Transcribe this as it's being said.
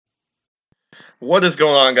What is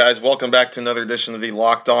going on, guys? Welcome back to another edition of the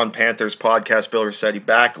Locked On Panthers podcast. Bill Rossetti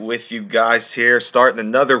back with you guys here, starting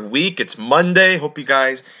another week. It's Monday. Hope you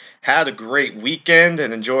guys had a great weekend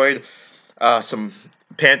and enjoyed some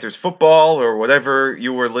Panthers football or whatever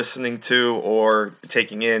you were listening to or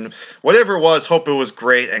taking in. Whatever it was, hope it was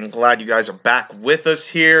great and glad you guys are back with us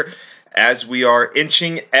here as we are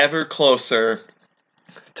inching ever closer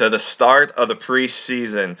to the start of the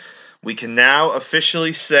preseason. We can now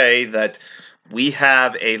officially say that we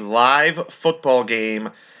have a live football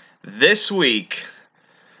game this week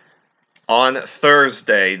on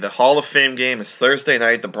Thursday. The Hall of Fame game is Thursday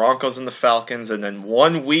night, the Broncos and the Falcons, and then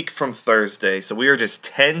 1 week from Thursday. So we are just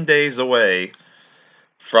 10 days away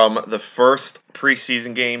from the first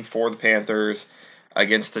preseason game for the Panthers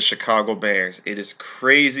against the Chicago Bears. It is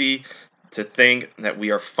crazy to think that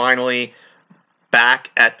we are finally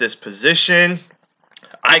back at this position.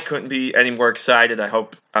 I couldn't be any more excited.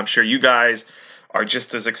 I'm sure you guys are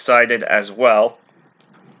just as excited as well.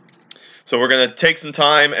 So we're going to take some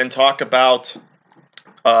time and talk about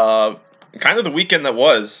kind of the weekend that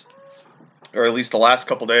was, or at least the last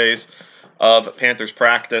couple days of Panthers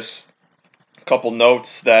practice. A couple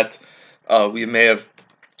notes that we may have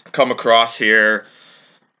come across here,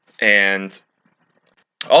 and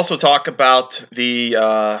also talk about the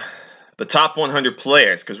top 100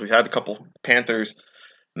 players, because we've had a couple Panthers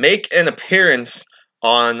make an appearance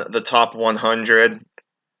on the top 100.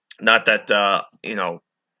 Not that,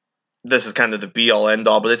 this is kind of the be-all,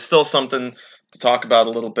 end-all, but it's still something to talk about a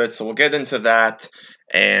little bit. So we'll get into that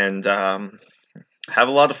and have a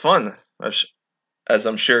lot of fun, as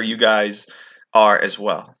I'm sure you guys are as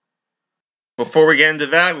well. Before we get into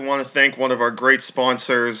that, we want to thank one of our great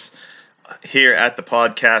sponsors here at the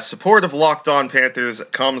podcast. Support of Locked On Panthers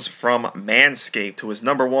comes from Manscaped, who is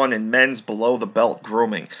 #1 in men's below-the-belt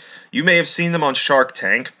grooming. You may have seen them on Shark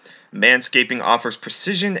Tank. Manscaping offers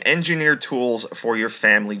precision-engineered tools for your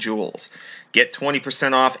family jewels. Get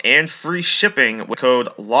 20% off and free shipping with code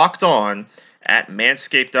LOCKEDON at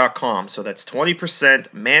manscaped.com. So that's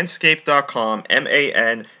 20%, manscaped.com,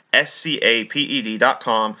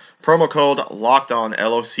 manscaped.com, promo code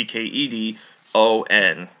LOCKEDON,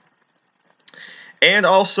 LOCKEDON. And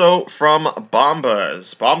also from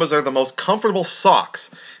Bombas. Bombas are the most comfortable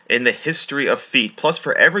socks in the history of feet. Plus,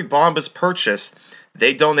 for every Bombas purchase,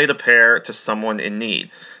 they donate a pair to someone in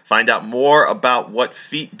need. Find out more about what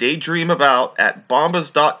feet daydream about at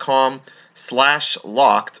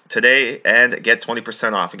bombas.com/locked today and get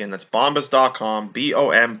 20% off. Again, that's bombas.com,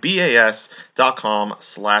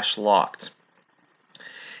 bombas.com/locked.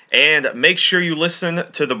 And make sure you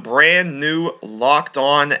listen to the brand new Locked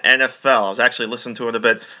On NFL. I was actually listening to it a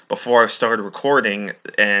bit before I started recording,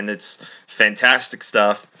 and it's fantastic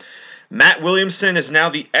stuff. Matt Williamson is now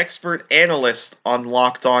the expert analyst on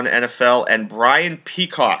Locked On NFL, and Brian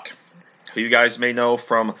Peacock, who you guys may know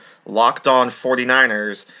from Locked On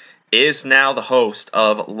 49ers, is now the host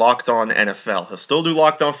of Locked On NFL. He'll still do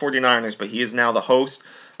Locked On 49ers, but he is now the host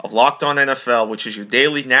of Locked On NFL, which is your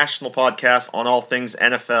daily national podcast on all things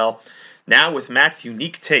NFL, now with Matt's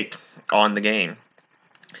unique take on the game.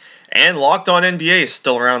 And Locked On NBA is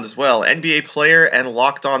still around as well. NBA player and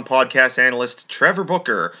Locked On podcast analyst Trevor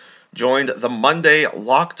Booker joined the Monday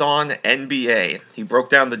Locked On NBA. He broke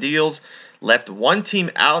down the deals, left one team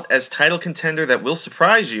out as title contender that will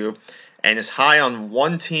surprise you, and is high on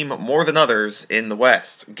one team more than others in the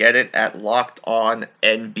West. Get it at Locked On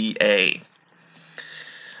NBA.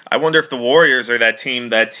 I wonder if the Warriors are that team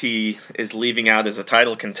that he is leaving out as a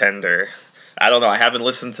title contender. I don't know. I haven't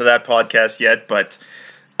listened to that podcast yet, but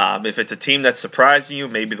if it's a team that's surprising you,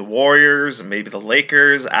 maybe the Warriors, maybe the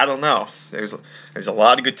Lakers, I don't know. There's a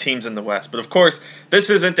lot of good teams in the West. But of course, this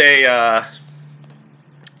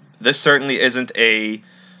certainly isn't a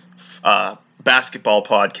basketball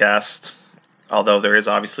podcast, although there is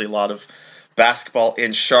obviously a lot of basketball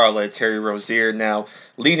in Charlotte. Terry Rozier now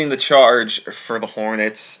leading the charge for the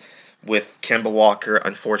Hornets with Kemba Walker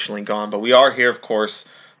unfortunately gone. But we are here, of course,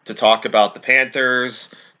 to talk about the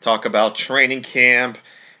Panthers, talk about training camp,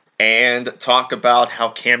 and talk about how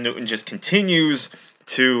Cam Newton just continues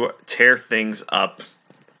to tear things up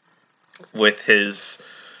with his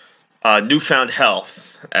newfound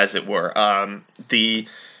health, as it were. The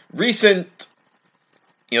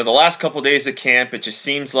last couple of days of camp, it just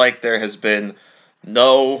seems like there has been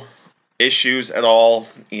no issues at all,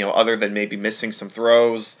 other than maybe missing some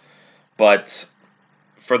throws. But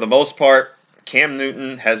for the most part, Cam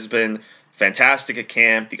Newton has been fantastic at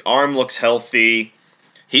camp. The arm looks healthy.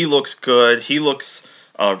 He looks good. He looks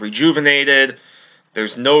rejuvenated.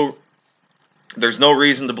 There's no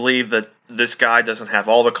reason to believe that this guy doesn't have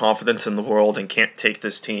all the confidence in the world and can't take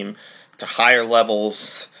this team to higher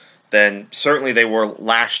levels than certainly they were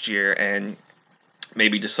last year, and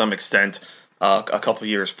maybe to some extent a couple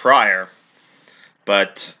years prior.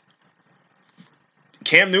 But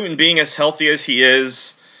Cam Newton being as healthy as he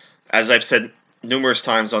is, as I've said numerous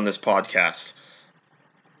times on this podcast,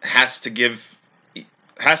 has to give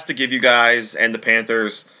you guys and the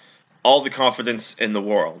Panthers all the confidence in the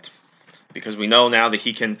world, because we know now that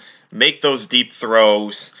he can make those deep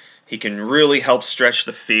throws. He can really help stretch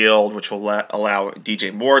the field, which will allow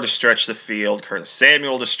DJ Moore to stretch the field, Curtis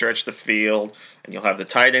Samuel to stretch the field, and you'll have the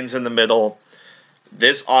tight ends in the middle.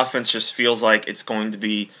 This offense just feels like it's going to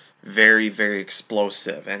be very, very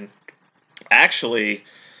explosive. And actually,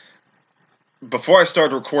 before I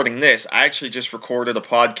started recording this, I actually just recorded a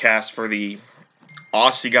podcast for the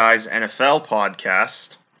Aussie Guys NFL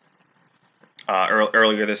podcast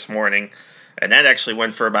earlier this morning, and that actually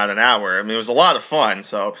went for about an hour. I mean, it was a lot of fun,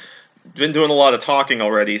 so been doing a lot of talking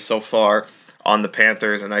already so far on the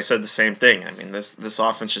Panthers, and I said the same thing. I mean, this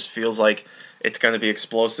offense just feels like it's going to be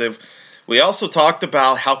explosive. We also talked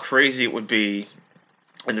about how crazy it would be,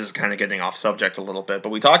 and this is kind of getting off subject a little bit, but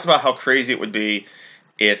we talked about how crazy it would be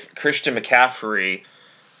if Christian McCaffrey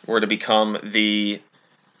were to become the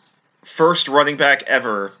first running back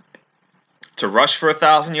ever to rush for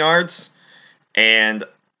 1,000 yards and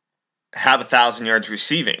have 1,000 yards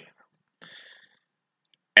receiving.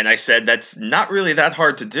 And I said that's not really that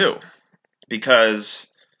hard to do,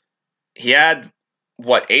 because he had,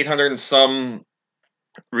 800 and some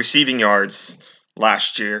receiving yards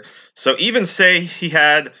last year. So even say he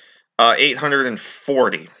had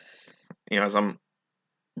 840, as I'm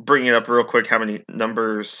bringing it up real quick, how many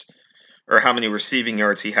numbers or how many receiving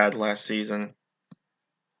yards he had last season.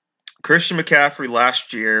 Christian McCaffrey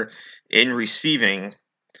last year in receiving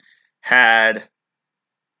had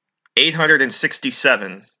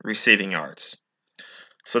 867 receiving yards.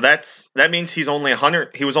 So that means he was only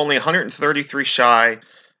 133 shy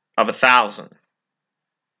of 1,000.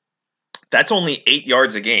 That's only 8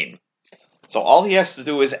 yards a game. So all he has to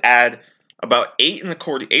do is add about 8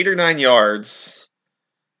 or 9 yards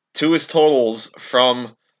to his totals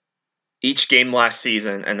from each game last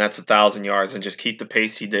season, and that's 1,000 yards, and just keep the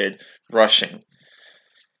pace he did rushing.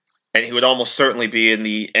 And he would almost certainly be in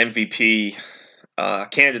the MVP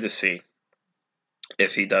candidacy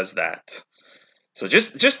if he does that. So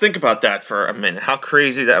just think about that for a minute, how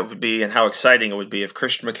crazy that would be and how exciting it would be if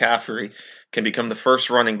Christian McCaffrey can become the first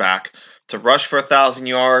running back to rush for 1,000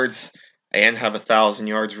 yards and have 1,000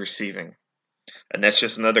 yards receiving. And that's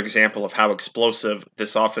just another example of how explosive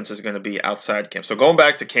this offense is going to be outside Cam. So going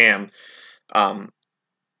back to Cam,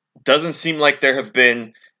 doesn't seem like there have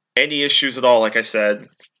been any issues at all, like I said,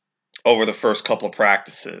 over the first couple of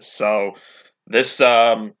practices. So this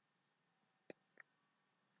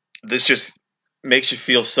just makes you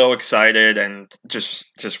feel so excited and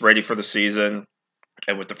just ready for the season.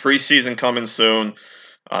 And with the preseason coming soon,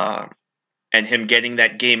 and him getting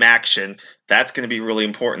that game action, that's going to be really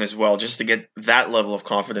important as well, just to get that level of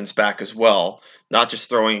confidence back as well. Not just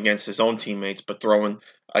throwing against his own teammates, but throwing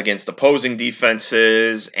against opposing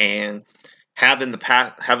defenses and having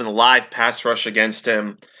the live pass rush against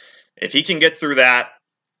him. If he can get through that,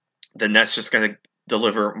 then that's just going to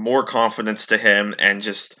deliver more confidence to him, and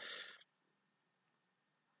just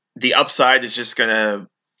the upside is just going to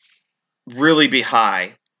really be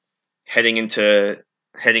high heading into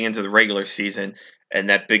the regular season and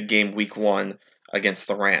that big game week 1 against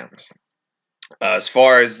the Rams. As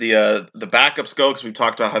far as the backups go, because we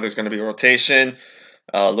talked about how there's going to be a rotation,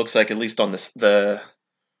 looks like at least on the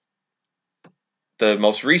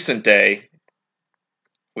most recent day,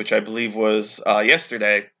 which I believe was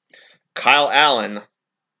yesterday, Kyle Allen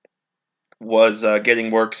was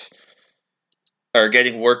getting work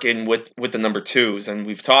in with the number 2s, and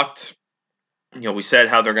we've talked. We said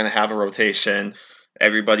how they're going to have a rotation.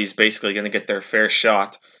 Everybody's basically going to get their fair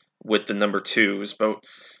shot with the number 2s. But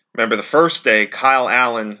remember, the first day, Kyle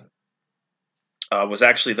Allen was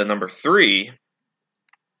actually the number 3,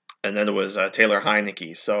 and then it was Taylor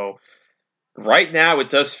Heinicke. So right now, it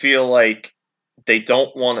does feel like they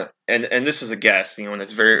don't want to, and this is a guess, and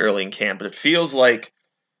it's very early in camp, but it feels like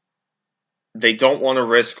they don't want to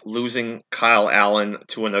risk losing Kyle Allen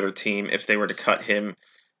to another team if they were to cut him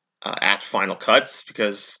at final cuts,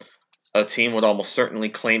 because a team would almost certainly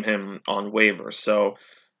claim him on waivers. So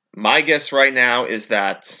my guess right now is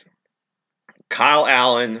that Kyle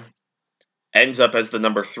Allen ends up as the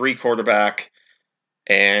number 3 quarterback,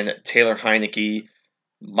 and Taylor Heinicke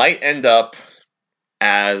might end up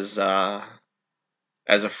as a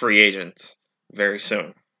free agent very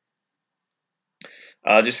soon.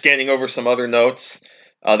 Just scanning over some other notes.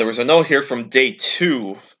 There was a note here from day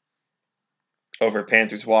 2 over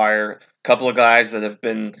Panthers Wire. A couple of guys that have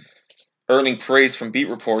been earning praise from beat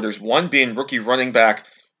reporters, one being rookie running back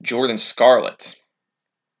Jordan Scarlett.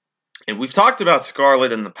 And we've talked about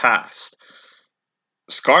Scarlett in the past.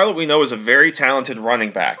 Scarlett, we know, is a very talented running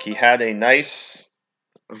back. He had a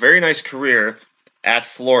very nice career at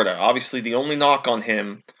Florida. Obviously, the only knock on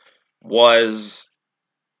him was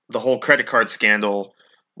the whole credit card scandal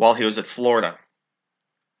while he was at Florida.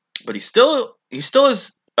 But he still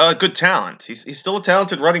is a good talent. He's still a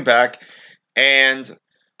talented running back and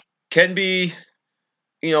can be,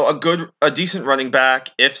 a decent running back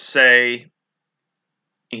if, say,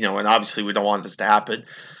 and obviously we don't want this to happen,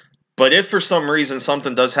 but if for some reason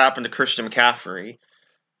something does happen to Christian McCaffrey,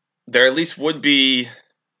 there at least would be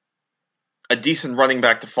a decent running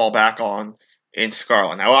back to fall back on in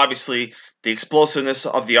Scarlett. Now, obviously, the explosiveness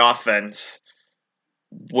of the offense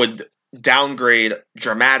would downgrade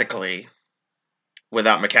dramatically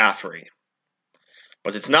without McCaffrey.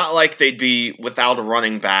 But it's not like they'd be without a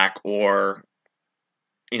running back or,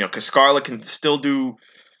 because Scarlett can still do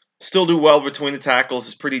well between the tackles,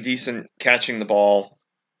 is pretty decent catching the ball,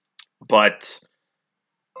 but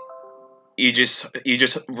you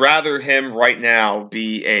just rather him right now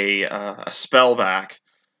be a spellback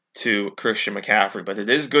to Christian McCaffrey. But it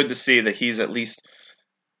is good to see that he's at least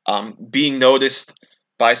being noticed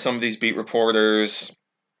by some of these beat reporters.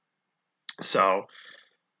 So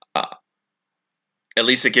at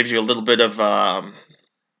least it gives you a little bit of a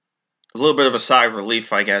sigh of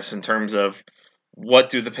relief, I guess, in terms of what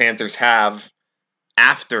do the Panthers have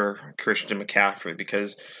after Christian McCaffrey,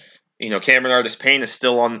 because Cameron Artis-Payne is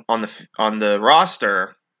still on the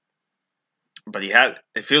roster, but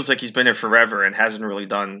it feels like he's been there forever and hasn't really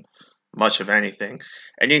done much of anything.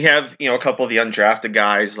 And you have a couple of the undrafted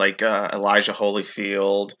guys like Elijah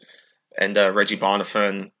Holyfield and Reggie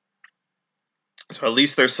Bonnafon. So at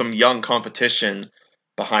least there's some young competition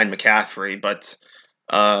behind McCaffrey, but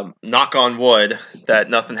knock on wood that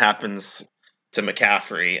nothing happens to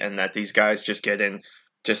McCaffrey and that these guys just get in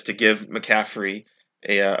just to give McCaffrey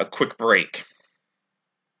a quick break.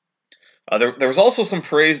 There was also some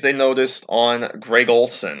praise they noticed on Greg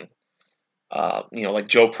Olsen. Like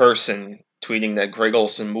Joe Person tweeting that Greg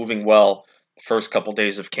Olsen moving well the first couple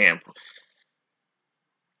days of camp.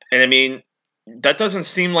 And I mean, that doesn't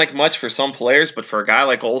seem like much for some players, but for a guy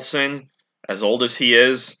like Olsen, as old as he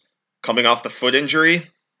is, coming off the foot injury,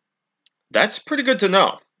 that's pretty good to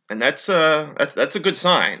know. And that's a good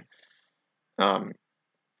sign.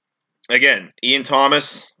 Again, Ian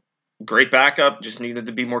Thomas, great backup, just needed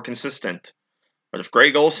to be more consistent. But if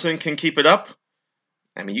Greg Olsen can keep it up,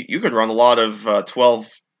 I mean, you could run a lot of 12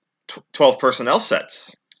 personnel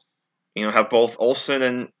sets. Have both Olsen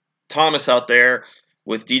and Thomas out there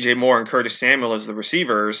with DJ Moore and Curtis Samuel as the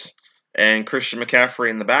receivers and Christian McCaffrey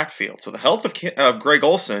in the backfield. So the health of Greg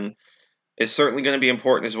Olsen is certainly going to be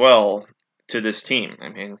important as well to this team. I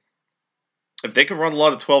mean, if they can run a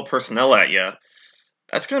lot of 12 personnel at you,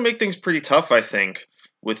 that's going to make things pretty tough, I think,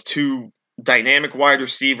 with two dynamic wide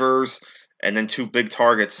receivers and then two big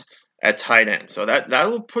targets at tight end. So that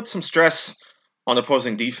will put some stress on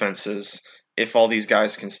opposing defenses if all these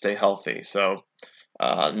guys can stay healthy. So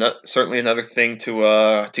certainly another thing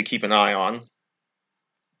to keep an eye on.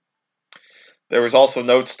 There was also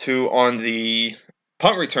notes too on the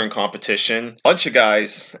punt return competition. A bunch of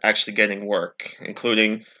guys actually getting work,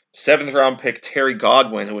 including 7th round pick Terry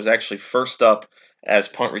Godwin, who was actually first up as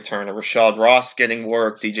punt returner. Rashad Ross getting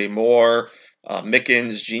work, DJ Moore,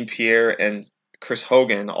 Mickens, Jean Pierre, and Chris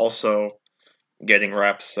Hogan also getting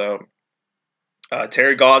reps. So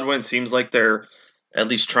Terry Godwin seems like they're at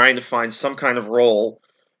least trying to find some kind of role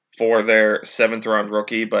for their 7th round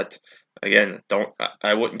rookie. But again,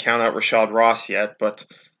 I wouldn't count out Rashad Ross yet, but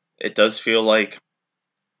it does feel like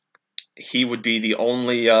he would be the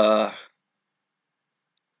only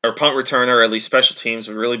or punt returner, or at least special teams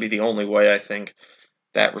would really be the only way I think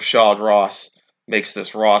that Rashad Ross makes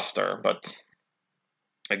this roster. But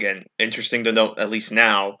again, interesting to note, at least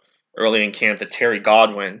now, early in camp, that Terry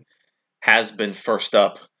Godwin has been first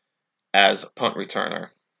up as a punt returner.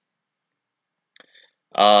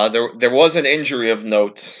 There was an injury of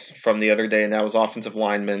note from the other day, and that was offensive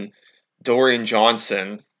lineman Dorian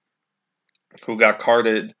Johnson, who got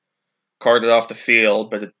carted off the field,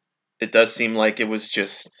 but it does seem like it was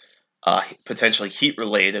just potentially heat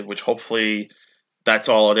related, which hopefully that's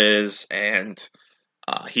all it is, and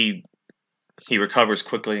he recovers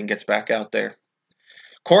quickly and gets back out there.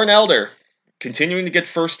 Corn Elder continuing to get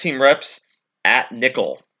first team reps at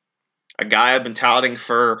nickel, a guy I've been touting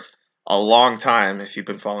for a long time. If you've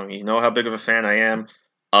been following me, you know how big of a fan I am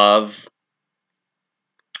of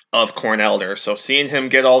Corn Elder. So seeing him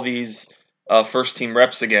get all these first team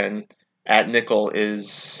reps again at nickel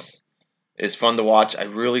is fun to watch. I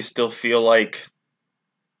really still feel like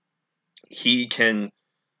he can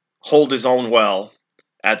hold his own well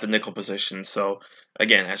at the nickel position. So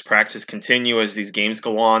again, as practices continue, as these games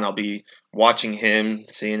go on, I'll be watching him,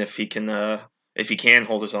 seeing if he can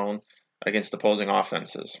hold his own against opposing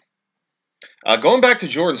offenses. Going back to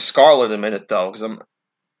Jordan Scarlett a minute though, because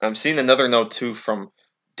I'm seeing another note too from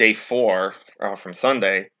day 4 from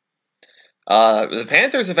Sunday. The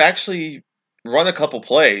Panthers have actually run a couple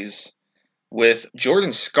plays with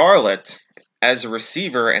Jordan Scarlett as a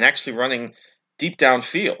receiver and actually running deep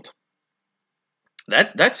downfield.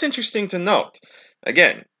 That's interesting to note.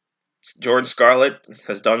 Again, Jordan Scarlett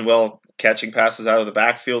has done well catching passes out of the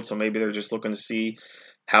backfield, so maybe they're just looking to see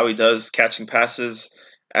how he does catching passes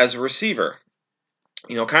as a receiver.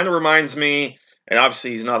 Kind of reminds me, and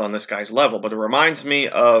obviously he's not on this guy's level, but it reminds me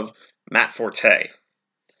of Matt Forte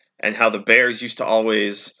and how the Bears used to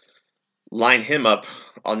always line him up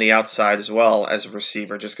on the outside as well as a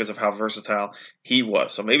receiver just because of how versatile he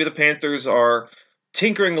was. So maybe the Panthers are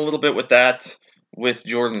tinkering a little bit with that with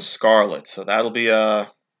Jordan Scarlett. So that'll be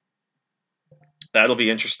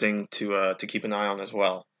interesting to keep an eye on as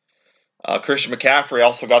well. Christian McCaffrey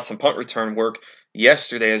also got some punt return work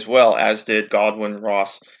yesterday as well, as did Godwin,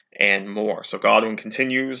 Ross, and Moore. So Godwin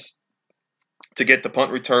continues to get the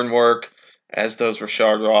punt return work, as does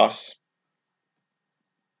Rashard Ross.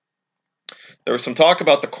 There was some talk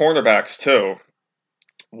about the cornerbacks too.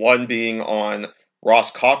 One being on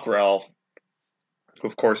Ross Cockrell, who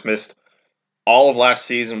of course missed all of last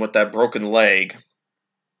season with that broken leg.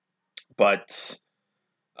 But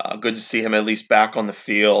good to see him at least back on the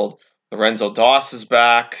field. Lorenzo Doss is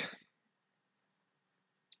back.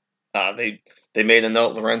 They made a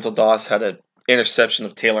note. Lorenzo Doss had an interception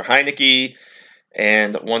of Taylor Heinicke,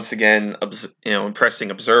 and once again,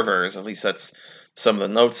 impressing observers. At least that's some of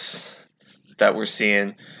the notes that we're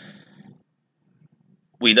seeing.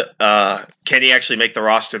 Can he actually make the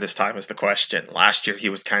roster this time is the question. Last year he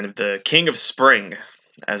was kind of the king of spring,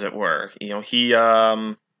 as it were. He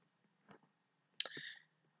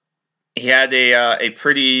had a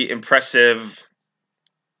pretty impressive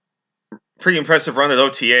run at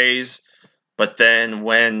OTAs, but then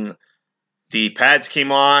when the pads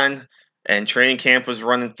came on and training camp was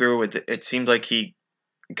running through, it seemed like he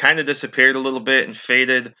kind of disappeared a little bit and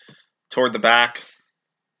faded toward the back.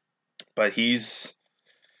 But he's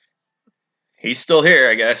still here,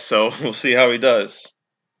 I guess, so we'll see how he does.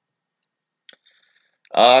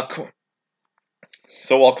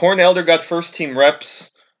 So while Corn Elder got first team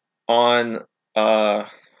reps on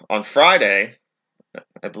Friday,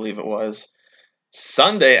 I believe it was,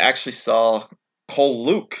 Sunday actually saw Cole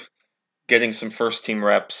Luke getting some first team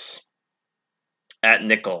reps at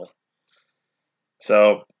nickel.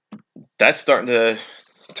 So that's starting to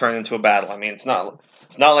turn into a battle. I mean, it's not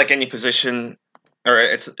like any position, or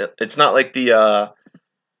it's not like the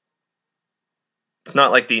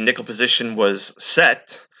nickel position was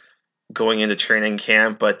set going into training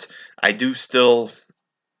camp, but I do still,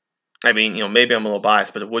 maybe I'm a little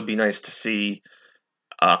biased, but it would be nice to see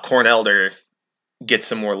Corn Elder get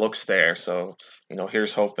some more looks there. So,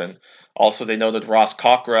 here's hoping. Also, they noted Ross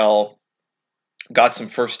Cockrell got some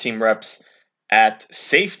first team reps at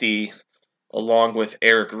safety along with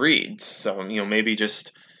Eric Reed. So, maybe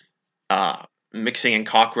just mixing in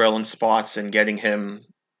Cockrell in spots and getting him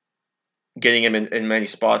in many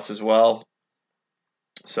spots as well.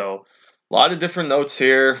 So, a lot of different notes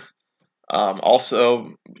here.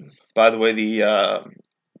 Also, by the way,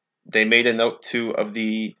 they made a note too of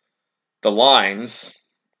the lines,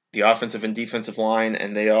 the offensive and defensive line,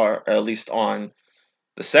 and they are, at least on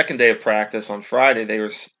the second day of practice on Friday, they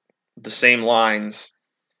were the same lines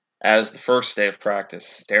as the first day of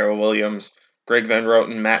practice. Darrell Williams, Greg Van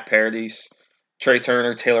Roten, Matt Paradis, Trey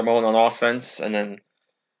Turner, Taylor Moen on offense, and then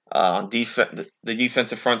on the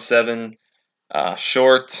defensive front seven,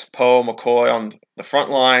 Short, Poe, McCoy on the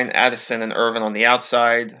front line, Addison and Irvin on the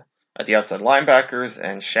outside, at the outside linebackers,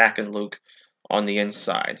 and Shaq and Luke on the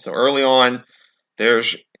inside. So early on,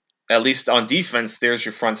 there's, at least on defense, there's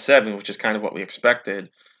your front seven, which is kind of what we expected.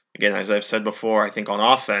 Again, as I've said before, I think on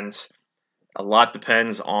offense, a lot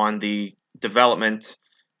depends on the development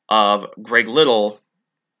of Greg Little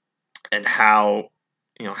and how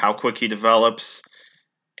quick he develops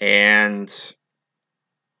and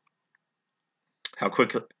how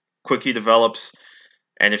quick he develops,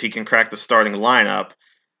 and if he can crack the starting lineup.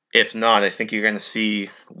 If not, I think you're going to see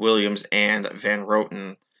Williams and Van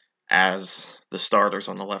Roten as the starters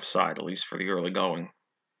on the left side, at least for the early going.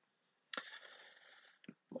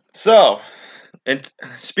 So, And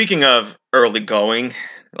speaking of early going,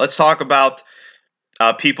 let's talk about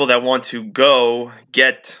people that want to go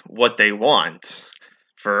get what they want.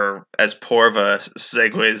 For as poor of a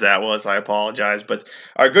segue as that was, I apologize. But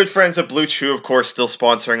our good friends at Blue Chew, of course, still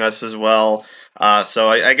sponsoring us as well. So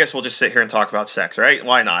I guess we'll just sit here and talk about sex, right?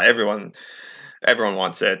 Why not? Everyone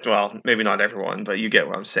wants it. Well, maybe not everyone, but you get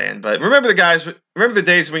what I'm saying. But remember the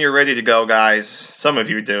days when you're ready to go, guys. Some of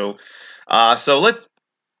you do. So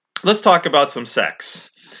let's talk about some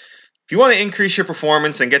sex. If you want to increase your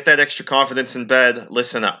performance and get that extra confidence in bed,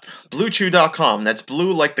 listen up. BlueChew.com, that's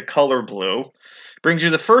blue like the color blue, brings you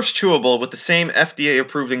the first chewable with the same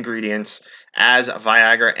FDA-approved ingredients as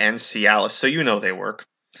Viagra and Cialis, so you know they work.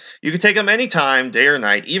 You can take them anytime, day or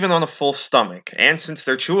night, even on a full stomach. And since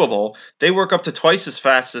they're chewable, they work up to twice as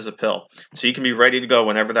fast as a pill, so you can be ready to go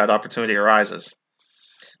whenever that opportunity arises.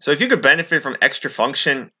 So if you could benefit from extra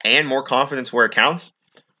function and more confidence where it counts,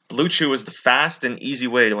 Blue Chew is the fast and easy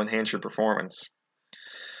way to enhance your performance.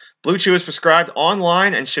 Blue Chew is prescribed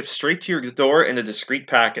online and shipped straight to your door in a discreet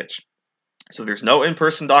package. So there's no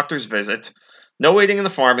in-person doctor's visit, no waiting in the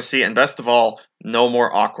pharmacy, and best of all, no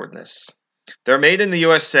more awkwardness. They're made in the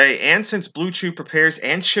USA, and since Blue Chew prepares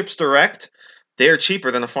and ships direct, they are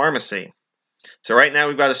cheaper than a pharmacy. So right now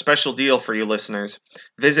we've got a special deal for you listeners.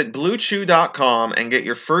 Visit BlueChew.com and get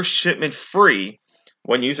your first shipment free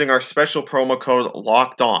when using our special promo code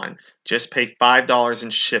LOCKEDON. Just pay $5 in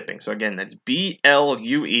shipping. So again, that's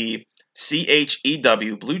BLUECHEW,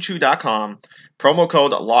 BlueChew.com, promo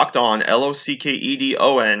code LOCKEDON,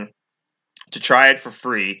 LOCKEDON, to try it for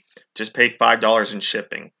free. Just pay $5 in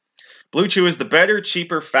shipping. Blue Chew is the better,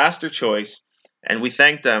 cheaper, faster choice, and we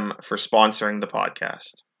thank them for sponsoring the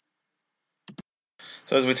podcast.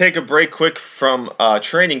 So as we take a break quick from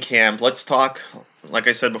training camp, let's talk, like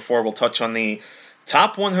I said before, we'll touch on the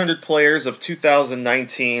top 100 players of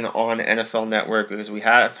 2019 on NFL Network, because we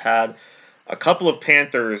have had a couple of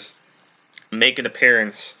Panthers make an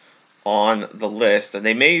appearance on the list, and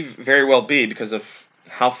they may very well be because of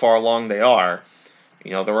how far along they are.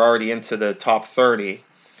 You know, they're already into the top 30.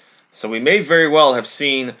 So we may very well have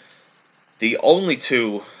seen the only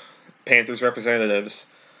two Panthers representatives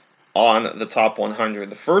on the top 100.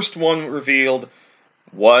 The first one revealed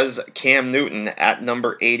was Cam Newton at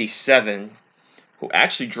number 87, who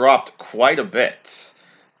actually dropped quite a bit.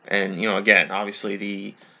 And, you know, again, obviously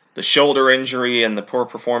the shoulder injury and the poor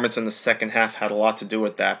performance in the second half had a lot to do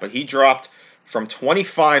with that. But he dropped from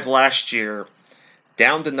 25 last year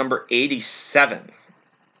down to number 87.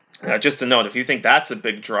 Now, just a note, if you think that's a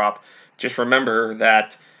big drop, just remember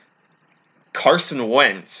that Carson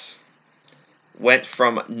Wentz went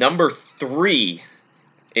from number 3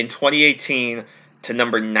 in 2018 to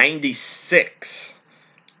number 96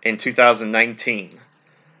 in 2019.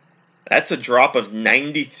 That's a drop of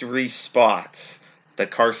 93 spots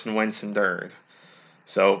that Carson Wentz endured.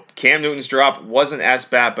 So Cam Newton's drop wasn't as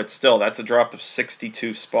bad, but still, that's a drop of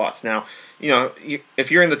 62 spots. Now, you know,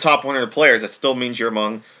 if you're in the top 100 players, that still means you're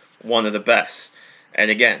among one of the best.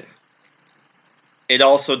 And again, it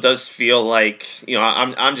also does feel like, you know,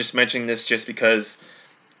 I'm just mentioning this just because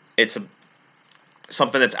it's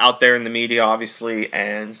something that's out there in the media, obviously,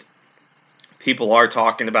 and people are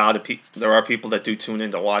talking about it. There are people that do tune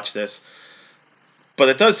in to watch this. But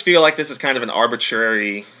it does feel like this is kind of an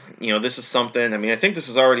arbitrary, you know, this is something, I mean, I think this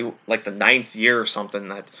is already like the 9th year or something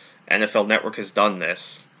that NFL Network has done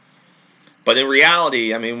this. But in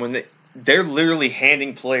reality, I mean, when they're literally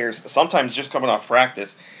handing players, sometimes just coming off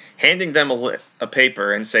practice, handing them a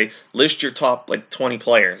paper and say, list your top, like, 20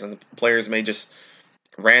 players. And the players may just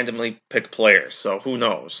randomly pick players. So who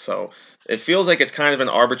knows? So it feels like it's kind of an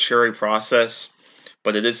arbitrary process,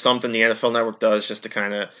 but it is something the NFL Network does just to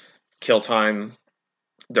kind of kill time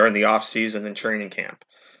during the offseason and training camp.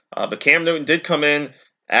 But Cam Newton did come in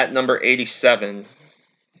at number 87.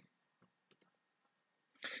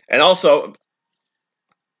 And also,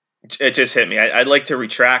 it just hit me. I'd like to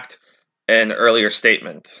retract an earlier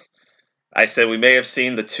statement. I said we may have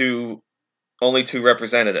seen the only two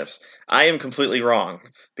representatives. I am completely wrong,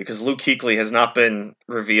 because Luke Kuechly has not been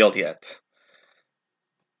revealed yet.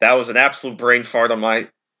 That was an absolute brain fart on my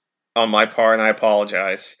part, and I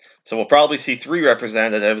apologize. So we'll probably see 3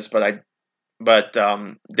 representatives, but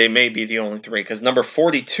they may be the only 3, because number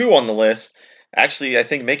 42 on the list, actually, I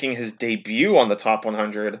think making his debut on the top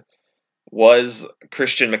 100, was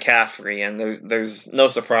Christian McCaffrey, and there's no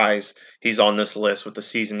surprise he's on this list with the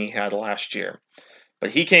season he had last year.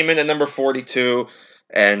 But he came in at number 42,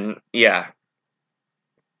 and yeah,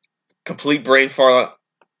 complete brain fart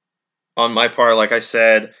on my part. Like I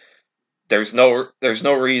said, there's no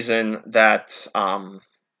reason that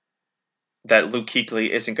that Luke Kuechly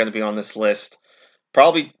isn't going to be on this list.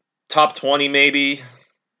 Probably top 20, maybe.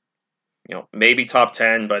 Maybe top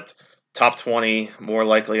 10, but top 20 more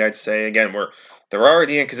likely, I'd say. Again, they're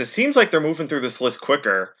already in because it seems like they're moving through this list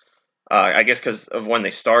quicker. I guess because of when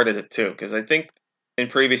they started it too. Because I think in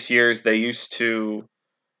previous years they used to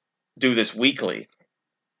do this weekly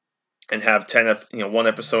and have 1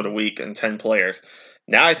 episode a week and 10 players.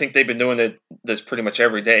 Now I think they've been doing this pretty much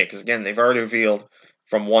every day because again they've already revealed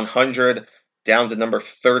from 100 down to number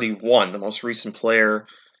 31, the most recent player,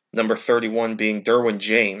 number 31 being Derwin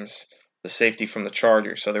James, the safety from the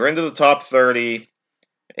Chargers. So they're into the top 30,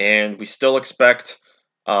 and we still expect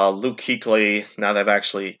Luke Kuechly. Now that I've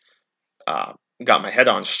actually got my head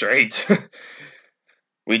on straight,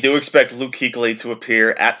 we do expect Luke Kuechly to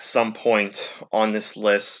appear at some point on this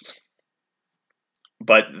list.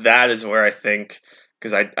 But that is where I think,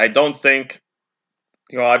 because I don't think,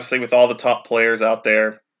 obviously with all the top players out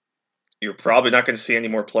there, you're probably not going to see any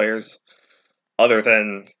more players other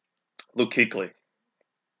than Luke Kuechly.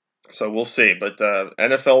 So we'll see. But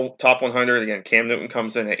NFL top 100, again, Cam Newton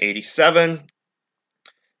comes in at 87,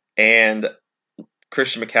 and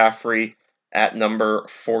Christian McCaffrey at number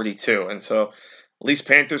 42. And so at least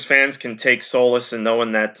Panthers fans can take solace in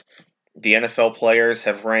knowing that the NFL players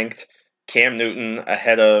have ranked Cam Newton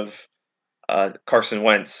ahead of Carson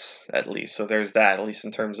Wentz, at least. So there's that, at least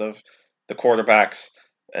in terms of the quarterbacks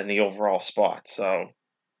and the overall spot. So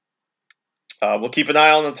we'll keep an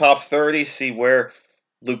eye on the top 30, see where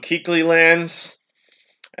Luke Kuechly lands,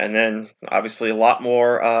 and then obviously a lot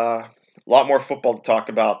more football to talk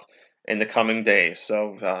about in the coming days.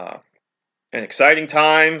 So an exciting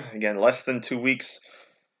time. Again, less than 2 weeks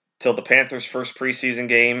till the Panthers' first preseason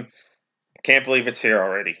game. I can't believe it's here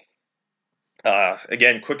already.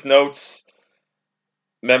 Again, quick notes.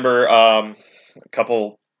 Remember, a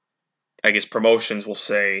couple, I guess, promotions, we'll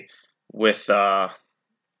say, with the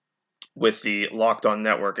Locked On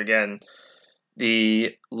Network. Again,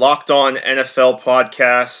 the Locked On NFL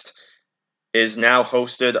podcast is now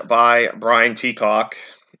hosted by Brian Peacock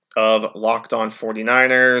of Locked On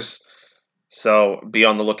 49ers. So be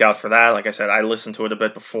on the lookout for that. Like I said, I listened to it a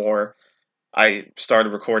bit before I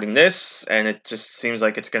started recording this, and it just seems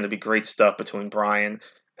like it's going to be great stuff between Brian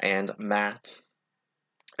and Matt.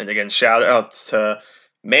 And again, shout out to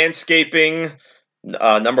Manscaping,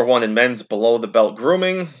 number one in men's below-the-belt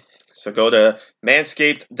grooming. So go to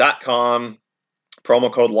manscaped.com,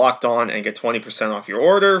 promo code LOCKEDON, and get 20% off your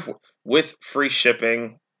order with free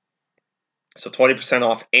shipping. So 20%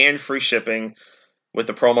 off and free shipping with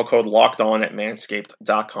the promo code LOCKEDON at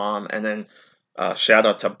manscaped.com. And then shout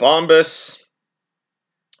out to Bombas,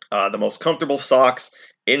 the most comfortable socks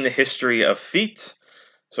in the history of feet.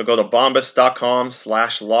 So go to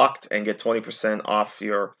bombas.com/locked and get 20% off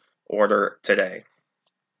your order today.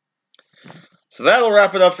 So that'll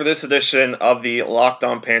wrap it up for this edition of the Locked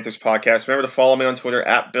On Panthers podcast. Remember to follow me on Twitter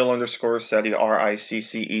at Bill_Riccetti,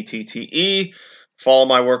 RICCETTE. Follow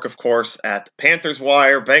my work, of course, at Panthers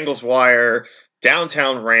Wire, Bengals Wire,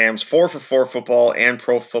 Downtown Rams, 4for4 Football, and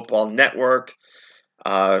Pro Football Network.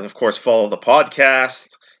 And of course, follow the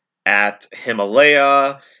podcast at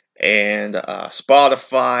Himalaya and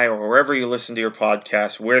Spotify, or wherever you listen to your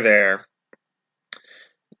podcast. We're there.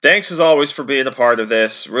 Thanks as always for being a part of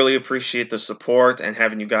this. Really appreciate the support and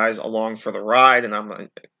having you guys along for the ride. And I'm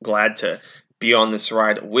glad to be on this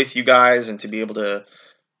ride with you guys and to be able to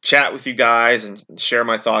chat with you guys and share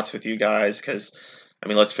my thoughts with you guys. Because, I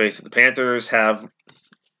mean, let's face it, the Panthers have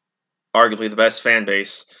arguably the best fan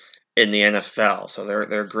base in the NFL. So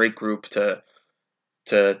they're a great group to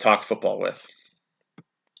talk football with.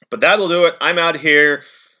 But that'll do it. I'm out of here.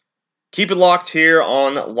 Keep it locked here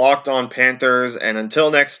on Locked On Panthers. And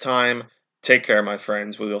until next time, take care, my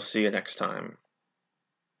friends. We will see you next time.